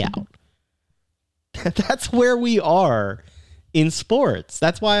payout. That's where we are in sports.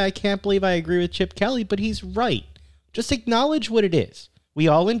 That's why I can't believe I agree with Chip Kelly, but he's right. Just acknowledge what it is. We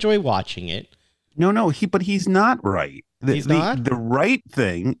all enjoy watching it. No, but he's not right. The right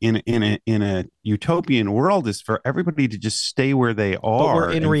thing in a utopian world is for everybody to just stay where they are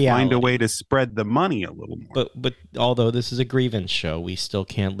and find a way to spread the money a little more. But although this is a grievance show, we still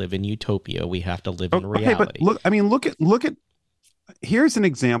can't live in utopia. We have to live in reality. But look at here's an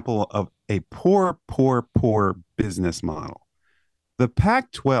example of a poor business model. The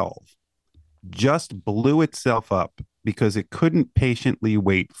Pac-12 just blew itself up because it couldn't patiently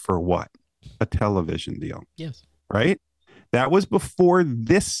wait for what? A television deal. Yes. Right? That was before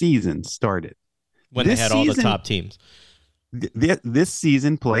this season started. When they had all the top teams. This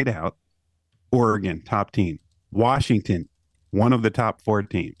season played out. Oregon, top team. Washington, one of the top 4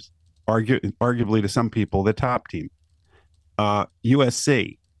 teams. Arguably to some people, the top team.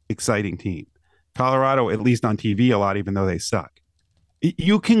 USC, exciting team. Colorado, at least on TV a lot, even though they suck.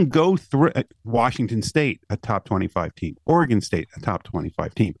 You can go through Washington State, a top 25 team. Oregon State, a top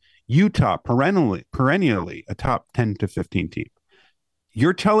 25 team. Utah, perennially a top 10 to 15 team.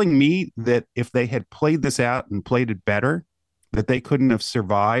 You're telling me that if they had played this out and played it better, that they couldn't have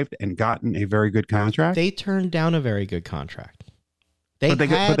survived and gotten a very good contract? They turned down a very good contract. But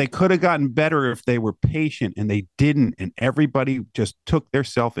they could have gotten better if they were patient, and they didn't. And everybody just took their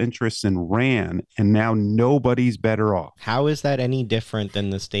self-interests and ran, and now nobody's better off. How is that any different than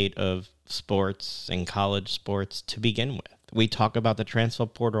the state of sports and college sports to begin with? We talk about the transfer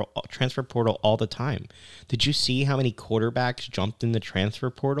portal all the time. Did you see how many quarterbacks jumped in the transfer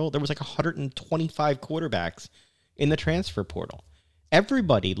portal? There was like 125 quarterbacks in the transfer portal.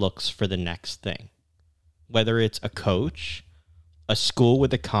 Everybody looks for the next thing, whether it's a coach, a school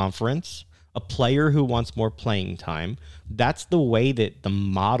with a conference, a player who wants more playing time. That's the way that the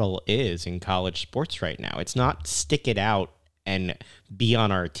model is in college sports right now. It's not stick it out and be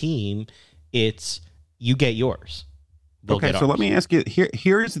on our team. It's you get yours. Okay, so let me ask you,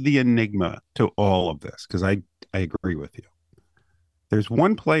 here's the enigma to all of this, because I agree with you. There's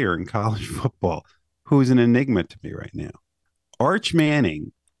one player in college football who's an enigma to me right now. Arch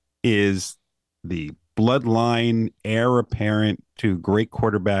Manning is the bloodline heir apparent to great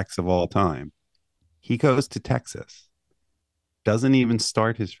quarterbacks of all time. He goes to Texas, doesn't even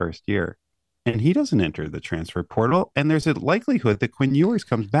start his first year, and he doesn't enter the transfer portal. And there's a likelihood that Quinn Ewers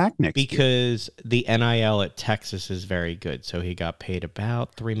comes back next year. Because the NIL at Texas is very good. So he got paid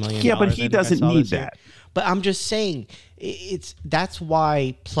about $3 million. Yeah, but he doesn't need that. But I'm just saying, that's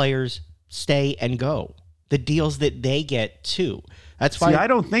why players stay and go. The deals that they get too. That's why. See, I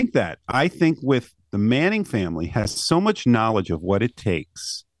don't think that. I think with the Manning family has so much knowledge of what it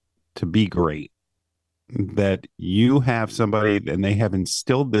takes to be great that you have somebody, and they have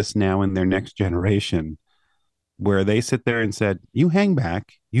instilled this now in their next generation, where they sit there and said, you hang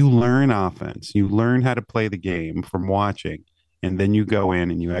back, you learn offense, you learn how to play the game from watching, and then you go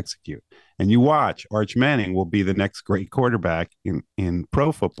in and you execute. And you watch, Arch Manning will be the next great quarterback in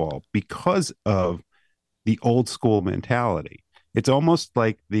pro football because of the old school mentality. It's almost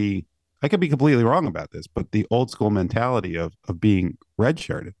like I could be completely wrong about this, but the old school mentality of being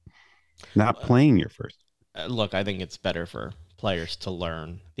redshirted, not playing your first. Look, I think it's better for players to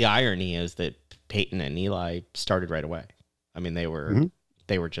learn. The irony is that Peyton and Eli started right away. I mean, they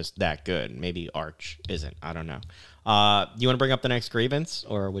were just that good. Maybe Arch isn't. I don't know. You want to bring up the next grievance,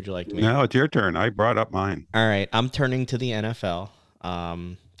 or would you like me? No, it's your turn. I brought up mine. All right, I'm turning to the NFL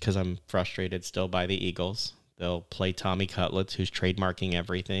because I'm frustrated still by the Eagles. They'll play Tommy Cutlets, who's trademarking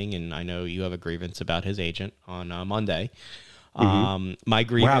everything, and I know you have a grievance about his agent on Monday. My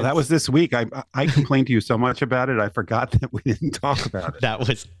grievance. Wow, that was this week. I complained to you so much about it, I forgot that we didn't talk about it. That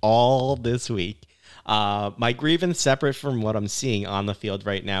was all this week. My grievance, separate from what I'm seeing on the field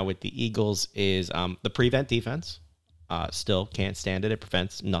right now with the Eagles, is the prevent defense. Still can't stand it. It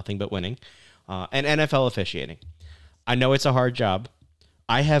prevents nothing but winning. And NFL officiating. I know it's a hard job.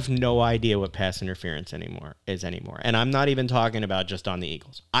 I have no idea what pass interference is anymore. And I'm not even talking about just on the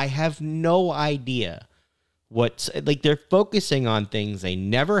Eagles. I have no idea they're focusing on things they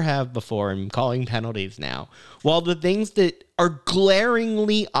never have before and calling penalties now. While the things that are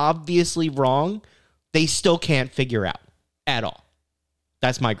glaringly, obviously wrong, they still can't figure out at all.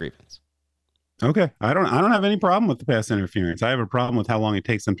 That's my grievance. Okay. I don't have any problem with the pass interference. I have a problem with how long it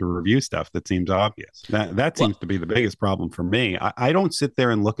takes them to review stuff that seems obvious. That seems to be the biggest problem for me. I don't sit there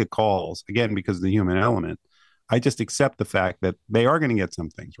and look at calls, again, because of the human element. I just accept the fact that they are going to get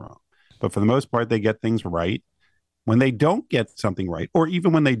some things wrong. But for the most part, they get things right. When they don't get something right, or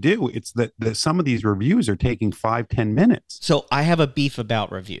even when they do, it's that some of these reviews are taking 5-10 minutes. So I have a beef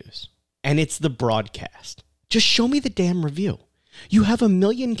about reviews, and it's the broadcast. Just show me the damn review. You have 1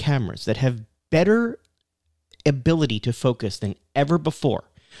 million cameras that have better ability to focus than ever before.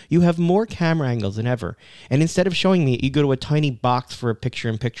 You have more camera angles than ever. And instead of showing me, you go to a tiny box for a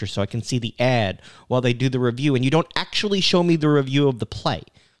picture-in-picture so I can see the ad while they do the review, and you don't actually show me the review of the play.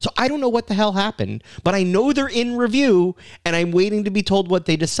 So I don't know what the hell happened, but I know they're in review, and I'm waiting to be told what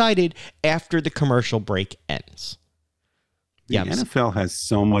they decided after the commercial break ends. The NFL has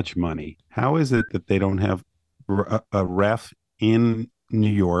so much money. How is it that they don't have a ref in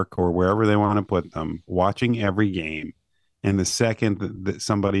New York or wherever they want to put them watching every game, and the second that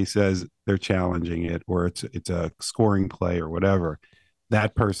somebody says they're challenging it or it's a scoring play or whatever,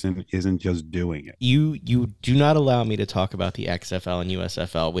 that person isn't just doing it? You do not allow me to talk about the XFL and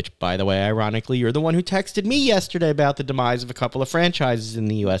USFL, which, by the way, ironically, you're the one who texted me yesterday about the demise of a couple of franchises in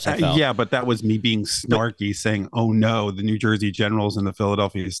the USFL. Yeah, but that was me being snarky, saying, oh no, the New Jersey Generals and the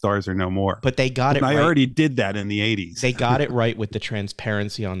Philadelphia Stars are no more. But they got it right. I already did that in the 80s. They got it right with the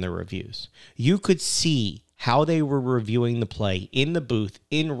transparency on their reviews. You could see how they were reviewing the play in the booth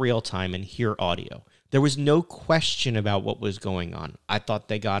in real time and hear audio. There was no question about what was going on. I thought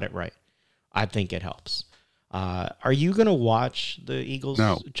they got it right. I think it helps. Are you going to watch the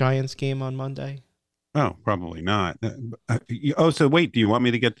Eagles-Giants game on Monday? Oh, probably not. So wait, do you want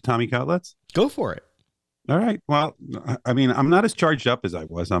me to get the Tommy Cutlets? Go for it. All right. Well, I mean, I'm not as charged up as I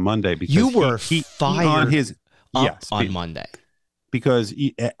was on Monday because you were fired on Monday. Because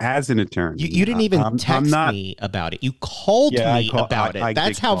as an attorney, you didn't even text me about it. You called me about it.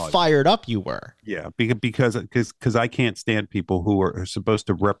 That's how fired up you were. Yeah, because I can't stand people who are supposed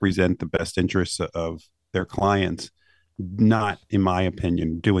to represent the best interests of their clients not, in my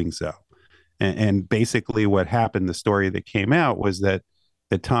opinion, doing so. And basically what happened, the story that came out was that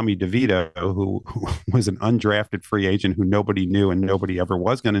Tommy DeVito, who was an undrafted free agent who nobody knew and nobody ever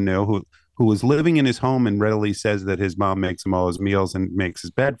was going to know, who was living in his home and readily says that his mom makes him all his meals and makes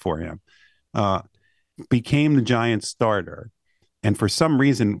his bed for him, became the Giants starter. And for some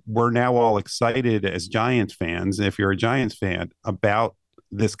reason, we're now all excited as Giants fans, if you're a Giants fan, about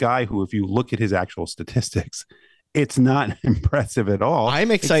this guy who, if you look at his actual statistics, it's not impressive at all.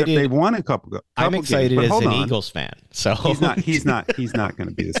 I'm excited. They won a couple I'm excited games, as an Eagles fan. So he's not going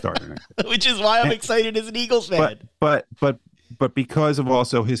to be the starter. Which is why I'm excited as an Eagles fan. But because of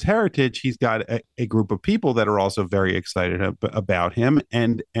also his heritage, he's got a group of people that are also very excited about him,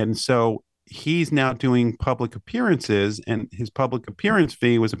 and so he's now doing public appearances, and his public appearance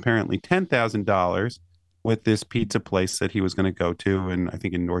fee was apparently $10,000 with this pizza place that he was going to go to, and I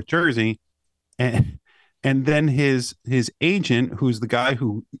think in North Jersey, and then his agent, who's the guy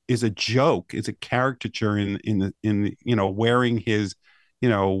who is a joke, is a caricature in the wearing his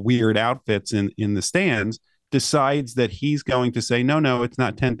weird outfits in the stands, decides that he's going to say no, it's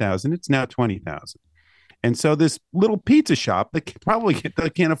not 10,000, it's now 20,000. And so this little pizza shop that probably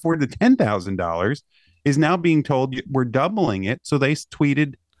can't afford the $10,000 is now being told we're doubling it. So they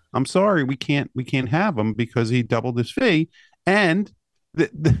tweeted, "I'm sorry, we can't have him because he doubled his fee." And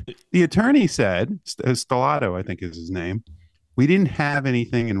the attorney said, Stellato, I think is his name, "We didn't have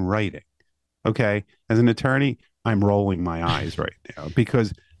anything in writing." Okay, as an attorney, I'm rolling my eyes right now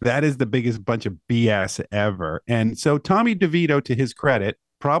because that is the biggest bunch of BS ever. And so Tommy DeVito, to his credit,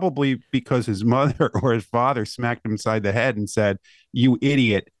 probably because his mother or his father smacked him inside the head and said, "You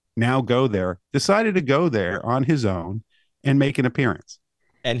idiot, now go there," decided to go there on his own and make an appearance.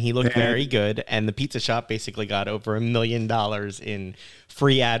 And he looked very good. And the pizza shop basically got over $1 million in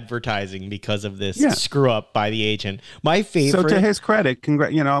free advertising because of this screw up by the agent. My favorite. So to his credit,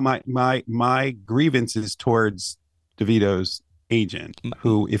 my grievance is towards DeVito's agent,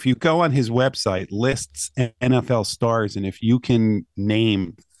 who, if you go on his website, lists NFL stars, and if you can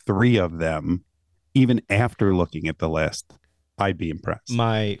name 3 of them, even after looking at the list, I'd be impressed.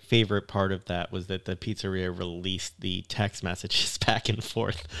 My favorite part of that was that the pizzeria released the text messages back and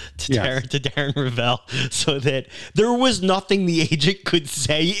forth to Darren Ravel, so that there was nothing the agent could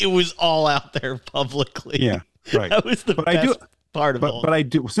say. It was all out there publicly. Yeah, right. That was the best part of it. But I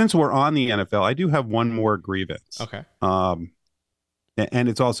do, since we're on the NFL, I do have one more grievance. Okay. And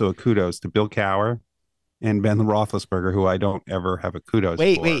it's also a kudos to Bill Cowher and Ben Roethlisberger, who I don't ever have a kudos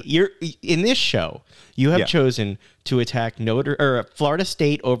for. Wait, you're in this show. You have chosen to attack Florida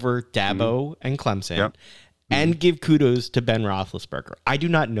State over Dabo and Clemson, and give kudos to Ben Roethlisberger. I do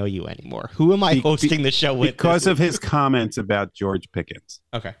not know you anymore. Who am I hosting the show with? Because of his comments about George Pickens.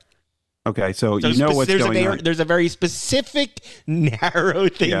 Okay, so you know what's going on. There's a very specific, narrow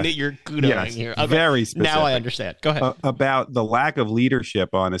thing that you're kudoing here. Okay, very specific. Now I understand. Go ahead. About the lack of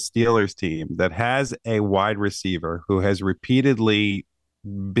leadership on a Steelers team that has a wide receiver who has repeatedly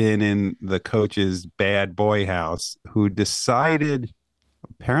been in the coach's bad boy house, who decided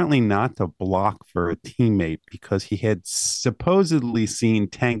apparently not to block for a teammate because he had supposedly seen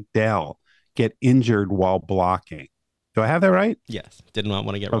Tank Dell get injured while blocking. Do I have that right? Yes. Did not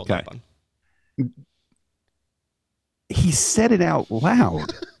want to get rolled up on. He said it out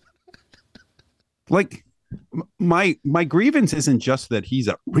loud. Like, my grievance isn't just that he's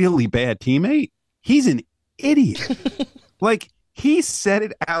a really bad teammate. He's an idiot. Like, he said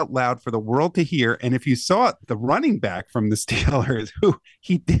it out loud for the world to hear. And if you saw the running back from the Steelers, who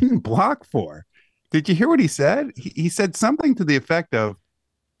he didn't block for, did you hear what he said? He said something to the effect of,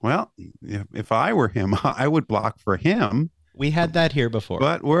 "Well, if I were him, I would block for him." We had that here before.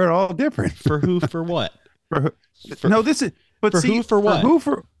 But we're all different. For who, for what? But the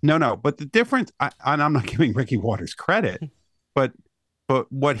difference, and I'm not giving Ricky Waters credit, but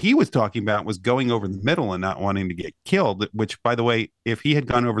what he was talking about was going over the middle and not wanting to get killed, which, by the way, if he had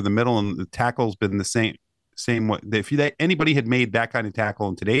gone over the middle and the tackle's been the same way, if anybody had made that kind of tackle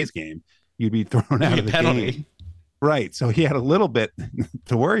in today's game, you'd be thrown out of the game. Right. So he had a little bit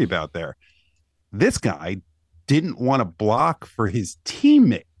to worry about there. This guy didn't want to block for his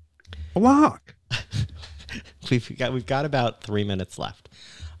teammate. Block. We've got about 3 minutes left.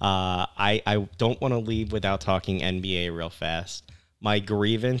 I don't want to leave without talking NBA real fast. My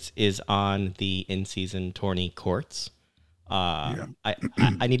grievance is on the in-season tourney courts. I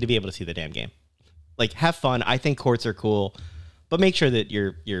need to be able to see the damn game. Like, have fun. I think courts are cool, but make sure that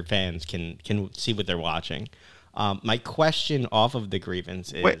your fans can see what they're watching. My question off of the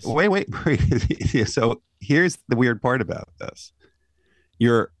grievance is... Wait. So here's the weird part about this.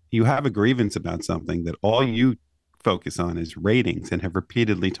 You're you have a grievance about something that all you focus on is ratings and have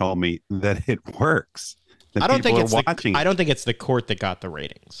repeatedly told me that it works. That I don't think it's watching. I don't think it's the court that got the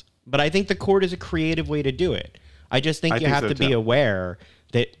ratings, but I think the court is a creative way to do it. I just think you have to be aware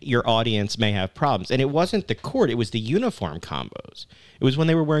that your audience may have problems. And it wasn't the court, it was the uniform combos. It was when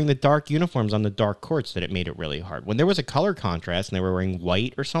they were wearing the dark uniforms on the dark courts that it made it really hard. When there was a color contrast and they were wearing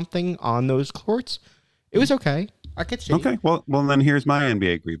white or something on those courts, it was okay. I could see. Okay, well, then here's my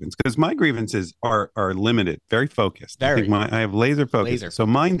NBA grievance, because my grievances are limited, very focused. I think I have laser focus. So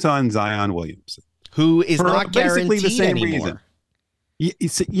mine's on Zion Williamson, who is not basically guaranteed the same anymore.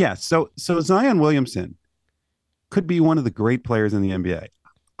 reason. Yeah. So Zion Williamson could be one of the great players in the NBA.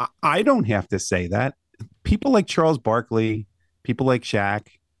 I don't have to say that. People like Charles Barkley, people like Shaq,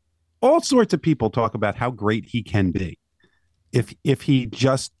 all sorts of people talk about how great he can be if he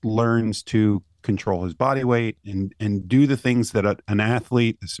just learns to control his body weight and do the things that an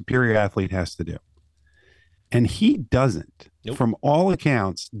athlete, a superior athlete, has to do. And he doesn't. Nope. From all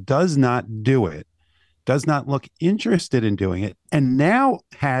accounts, does not do it, does not look interested in doing it. And now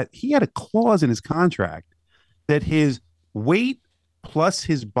he had a clause in his contract that his weight plus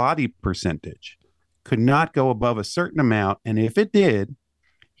his body percentage could not go above a certain amount. And if it did,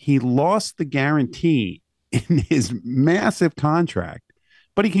 he lost the guarantee in his massive contract,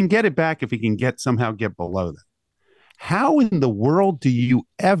 but he can get it back if he can somehow get below that. How in the world do you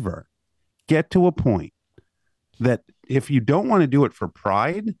ever get to a point that if you don't want to do it for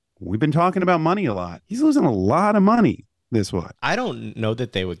pride, we've been talking about money a lot. He's losing a lot of money this way. I don't know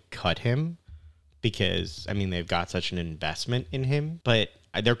that they would cut him because, I mean, they've got such an investment in him, but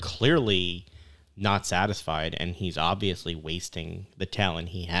they're clearly not satisfied, and he's obviously wasting the talent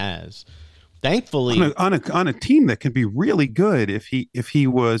he has. Thankfully, on a team that can be really good if he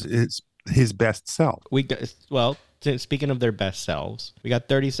was his best self. Speaking of their best selves, we got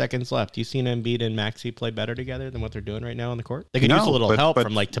 30 seconds left. You seen Embiid and Maxey play better together than what they're doing right now on the court? They could use a little help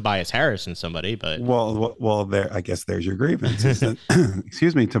from like Tobias Harris and somebody, but there. I guess there's your grievance. Is that,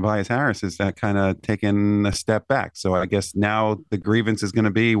 excuse me, Tobias Harris is that kind of taking a step back. So I guess now the grievance is going to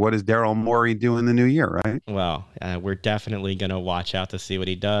be, what does Daryl Morey do in the new year, right? Well, we're definitely going to watch out to see what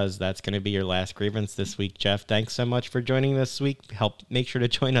he does. That's going to be your last grievance this week, Jeff. Thanks so much for joining this week. Make sure to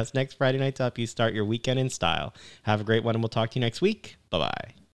join us next Friday night to help you start your weekend in style. Have a great one, and we'll talk to you next week. Bye-bye.